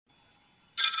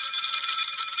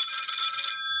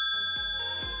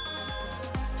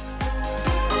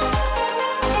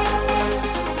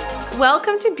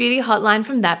Welcome to Beauty Hotline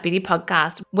from That Beauty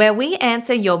Podcast, where we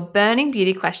answer your burning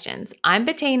beauty questions. I'm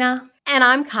Bettina. And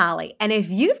I'm Carly. And if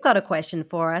you've got a question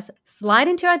for us, slide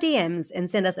into our DMs and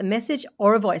send us a message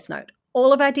or a voice note.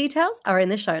 All of our details are in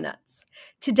the show notes.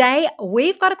 Today,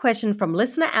 we've got a question from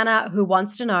listener Anna who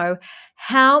wants to know,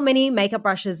 how many makeup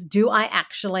brushes do I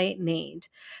actually need?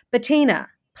 Bettina,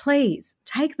 please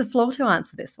take the floor to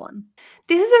answer this one.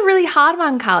 This is a really hard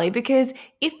one, Carly, because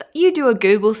if you do a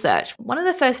Google search, one of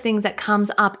the first things that comes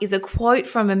up is a quote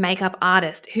from a makeup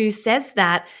artist who says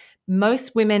that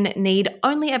most women need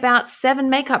only about 7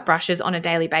 makeup brushes on a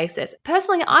daily basis.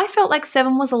 Personally, I felt like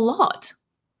 7 was a lot.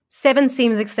 7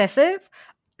 seems excessive.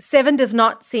 7 does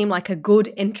not seem like a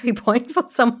good entry point for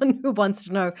someone who wants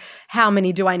to know how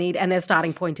many do I need and their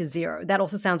starting point is 0. That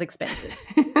also sounds expensive.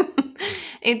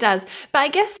 It does. But I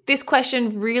guess this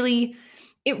question really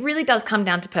does come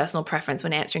down to personal preference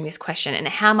when answering this question and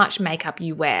how much makeup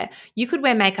you wear. You could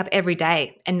wear makeup every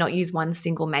day and not use one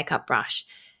single makeup brush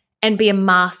and be a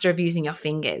master of using your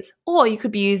fingers. Or you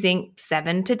could be using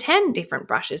 7 to 10 different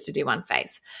brushes to do one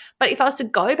face. But if I was to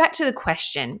go back to the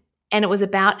question and it was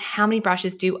about how many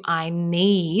brushes do I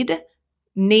need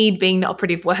being the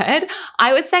operative word,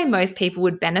 I would say most people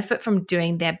would benefit from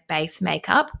doing their base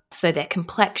makeup, so their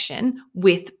complexion,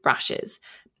 with brushes.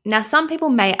 Now, some people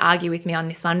may argue with me on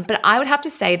this one, but I would have to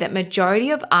say that majority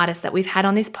of artists that we've had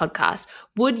on this podcast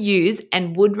would use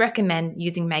and would recommend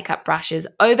using makeup brushes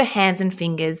over hands and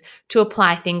fingers to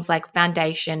apply things like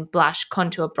foundation, blush,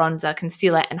 contour, bronzer,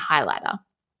 concealer, and highlighter.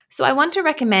 So I want to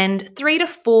recommend 3 to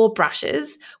 4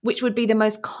 brushes, which would be the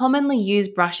most commonly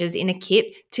used brushes in a kit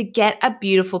to get a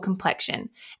beautiful complexion.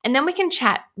 And then we can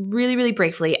chat really, really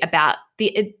briefly about the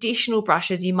additional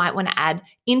brushes you might want to add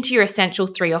into your essential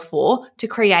 3 or 4 to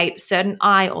create certain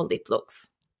eye or lip looks.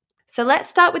 So let's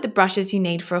start with the brushes you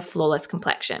need for a flawless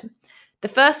complexion. The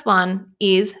first one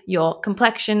is your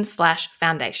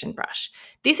complexion/foundation brush.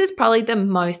 This is probably the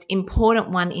most important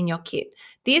one in your kit.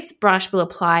 This brush will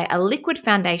apply a liquid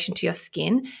foundation to your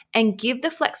skin and give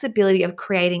the flexibility of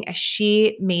creating a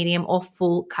sheer, medium, or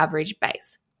full coverage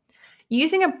base.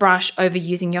 Using a brush over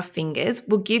using your fingers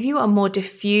will give you a more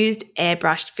diffused,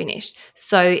 airbrushed finish,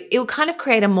 so it will kind of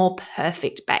create a more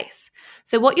perfect base.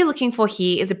 So what you're looking for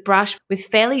here is a brush with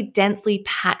fairly densely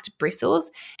packed bristles,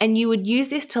 and you would use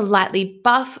this to lightly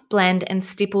buff, blend, and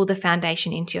stipple the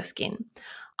foundation into your skin.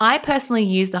 I personally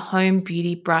use the Home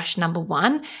Beauty brush number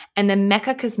 1 and the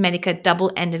Mecca Cosmetica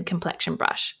double-ended complexion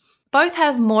brush. Both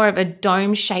have more of a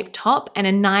dome-shaped top and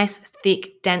a nice,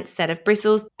 thick, dense set of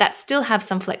bristles that still have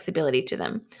some flexibility to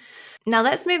them. Now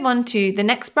let's move on to the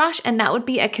next brush, and that would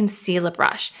be a concealer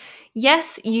brush.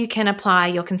 Yes, you can apply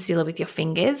your concealer with your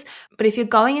fingers, but if you're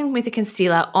going in with a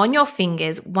concealer on your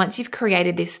fingers, once you've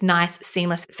created this nice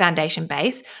seamless foundation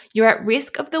base, you're at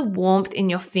risk of the warmth in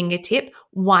your fingertip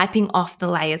wiping off the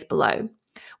layers below.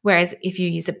 Whereas if you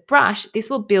use a brush, this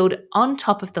will build on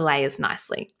top of the layers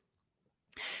nicely.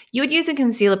 You would use a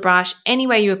concealer brush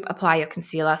anywhere you apply your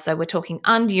concealer, so we're talking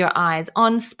under your eyes,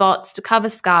 on spots, to cover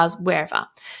scars, wherever.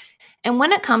 And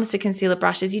when it comes to concealer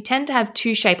brushes, you tend to have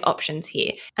 2 shape options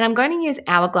here. And I'm going to use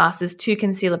Hourglass's 2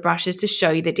 concealer brushes to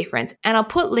show you the difference. And I'll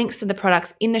put links to the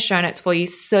products in the show notes for you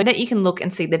so that you can look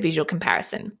and see the visual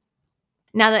comparison.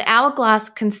 Now, the Hourglass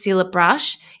concealer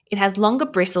brush, it has longer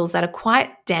bristles that are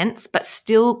quite dense but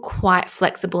still quite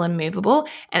flexible and movable,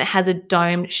 and it has a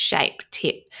domed shape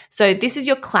tip. So this is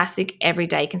your classic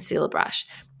everyday concealer brush.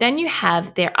 Then you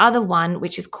have their other one,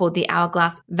 which is called the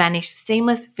Hourglass Vanish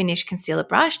Seamless Finish Concealer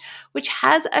Brush, which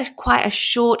has quite a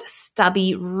short,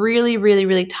 stubby, really, really,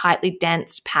 really tightly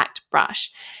dense packed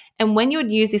brush. And when you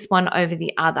would use this one over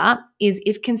the other is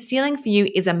if concealing for you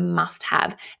is a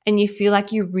must-have and you feel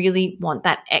like you really want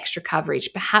that extra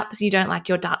coverage. Perhaps you don't like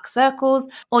your dark circles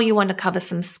or you want to cover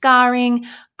some scarring,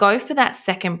 go for that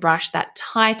second brush, that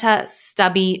tighter,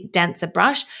 stubby, denser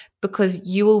brush, because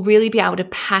you will really be able to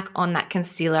pack on that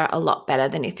concealer a lot better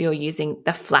than if you're using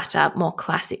the flatter, more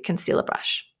classic concealer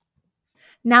brush.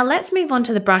 Now let's move on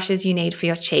to the brushes you need for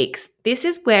your cheeks. This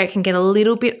is where it can get a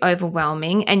little bit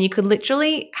overwhelming and you could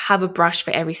literally have a brush for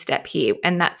every step here.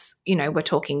 And that's, we're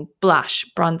talking blush,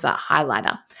 bronzer,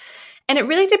 highlighter. And it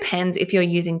really depends if you're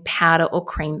using powder or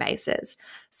cream bases.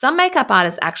 Some makeup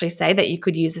artists actually say that you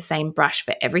could use the same brush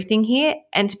for everything here.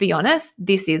 And to be honest,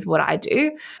 this is what I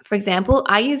do. For example,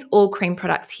 I use all cream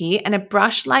products here, and a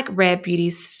brush like Rare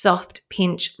Beauty's Soft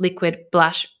Pinch Liquid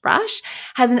Blush Brush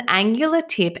has an angular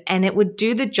tip and it would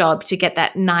do the job to get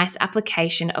that nice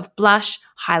application of blush,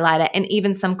 highlighter, and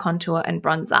even some contour and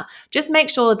bronzer. Just make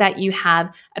sure that you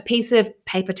have a piece of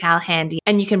paper towel handy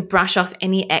and you can brush off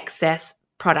any excess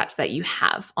product that you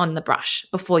have on the brush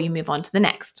before you move on to the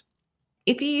next.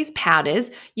 If you use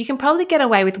powders, you can probably get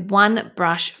away with one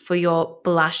brush for your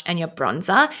blush and your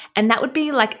bronzer, and that would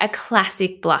be like a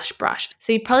classic blush brush.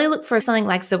 So you'd probably look for something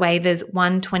like Zoeva's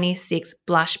 126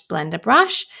 Blush Blender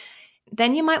Brush.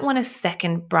 Then you might want a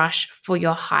second brush for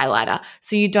your highlighter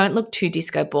so you don't look too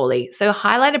disco ball-y. So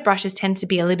highlighter brushes tend to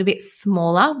be a little bit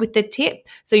smaller with the tip,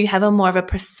 so you have a more of a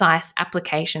precise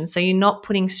application. So you're not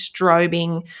putting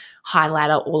strobing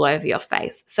highlighter all over your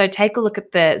face. So take a look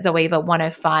at the Zoeva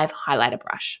 105 highlighter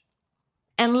brush.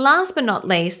 And last but not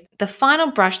least, the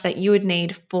final brush that you would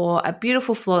need for a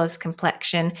beautiful flawless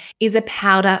complexion is a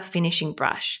powder finishing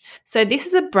brush. So this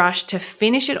is a brush to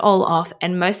finish it all off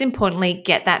and most importantly,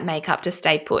 get that makeup to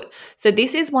stay put. So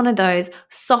this is one of those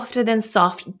softer than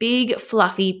soft, big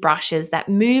fluffy brushes that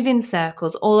move in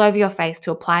circles all over your face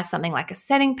to apply something like a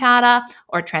setting powder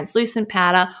or a translucent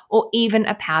powder or even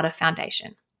a powder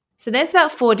foundation. So there's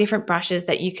about 4 different brushes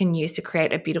that you can use to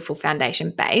create a beautiful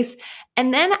foundation base.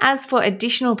 And then as for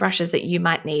additional brushes that you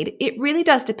might need, it really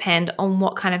does depend on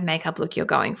what kind of makeup look you're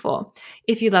going for.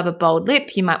 If you love a bold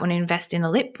lip, you might want to invest in a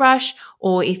lip brush,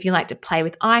 or if you like to play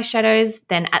with eyeshadows,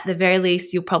 then at the very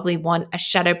least, you'll probably want a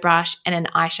shadow brush and an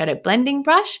eyeshadow blending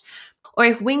brush. Or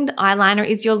if winged eyeliner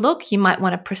is your look, you might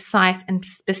want a precise and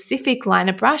specific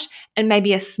liner brush and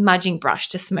maybe a smudging brush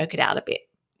to smoke it out a bit.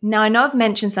 Now, I know I've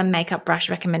mentioned some makeup brush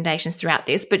recommendations throughout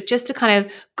this, but just to kind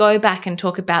of go back and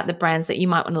talk about the brands that you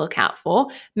might want to look out for,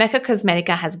 Mecca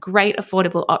Cosmetica has great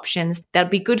affordable options that'll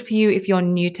be good for you if you're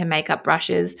new to makeup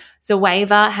brushes.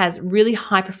 Zoeva has really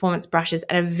high performance brushes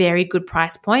at a very good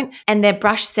price point, and their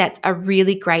brush sets are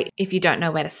really great if you don't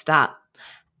know where to start.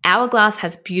 Hourglass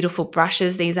has beautiful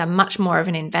brushes. These are much more of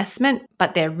an investment,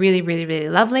 but they're really, really, really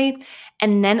lovely.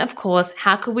 And then, of course,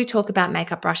 how could we talk about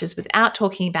makeup brushes without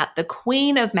talking about the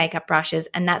queen of makeup brushes,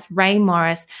 and that's Ray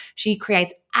Morris. She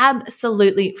creates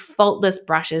absolutely faultless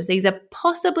brushes. These are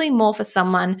possibly more for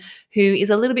someone who is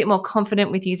a little bit more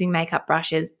confident with using makeup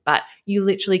brushes, but you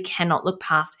literally cannot look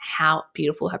past how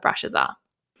beautiful her brushes are.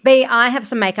 B, I have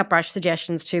some makeup brush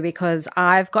suggestions too, because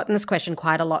I've gotten this question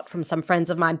quite a lot from some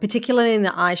friends of mine, particularly in the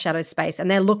eyeshadow space,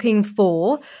 and they're looking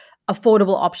for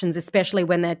affordable options, especially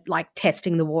when they're like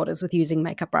testing the waters with using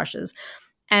makeup brushes.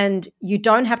 And you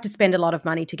don't have to spend a lot of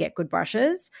money to get good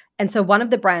brushes. And so one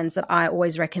of the brands that I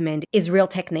always recommend is Real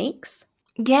Techniques.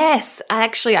 Yes, I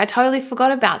totally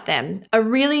forgot about them. A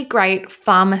really great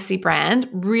pharmacy brand,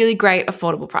 really great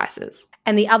affordable prices.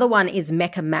 And the other one is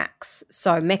Mecca Max.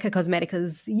 So Mecca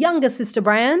Cosmetica's younger sister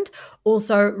brand,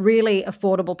 also really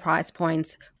affordable price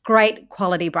points, great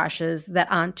quality brushes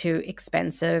that aren't too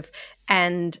expensive.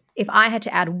 And if I had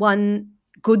to add one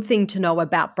good thing to know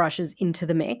about brushes into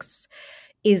the mix,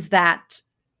 is that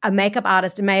a makeup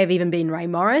artist, it may have even been Ray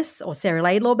Morris or Sarah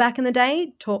Laidlaw back in the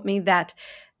day, taught me that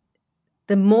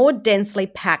the more densely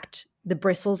packed the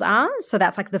bristles are, so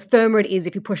that's like the firmer it is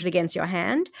if you push it against your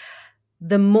hand,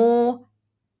 the more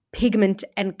pigment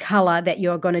and color that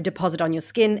you're going to deposit on your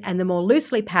skin, and the more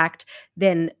loosely packed,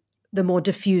 then the more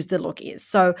diffused the look is.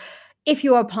 So if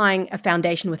you're applying a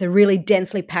foundation with a really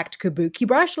densely packed kabuki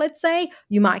brush, let's say,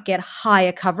 you might get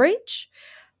higher coverage.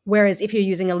 Whereas if you're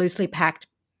using a loosely packed,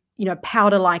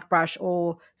 powder-like brush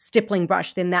or stippling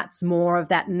brush, then that's more of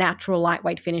that natural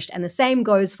lightweight finish. And the same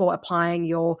goes for applying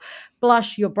your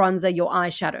blush, your bronzer, your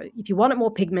eyeshadow. If you want it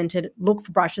more pigmented, look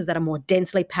for brushes that are more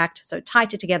densely packed, so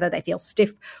tighter together. They feel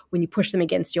stiff when you push them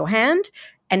against your hand.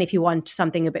 And if you want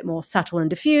something a bit more subtle and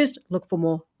diffused, look for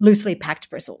more loosely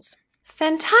packed bristles.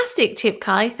 Fantastic tip,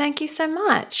 Carly. Thank you so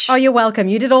much. Oh, you're welcome.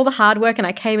 You did all the hard work and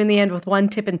I came in the end with 1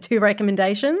 tip and 2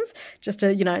 recommendations just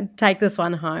to, take this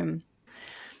one home.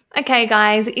 Okay,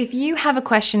 guys, if you have a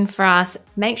question for us,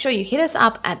 make sure you hit us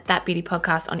up at That Beauty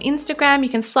Podcast on Instagram. You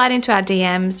can slide into our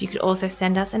DMs. You could also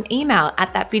send us an email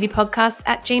at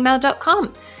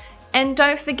thatbeautypodcast@gmail.com. And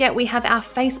don't forget, we have our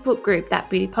Facebook group, That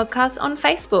Beauty Podcast, on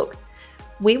Facebook.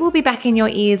 We will be back in your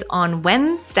ears on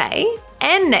Wednesday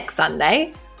and next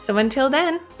Sunday. So until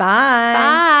then,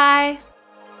 bye. Bye.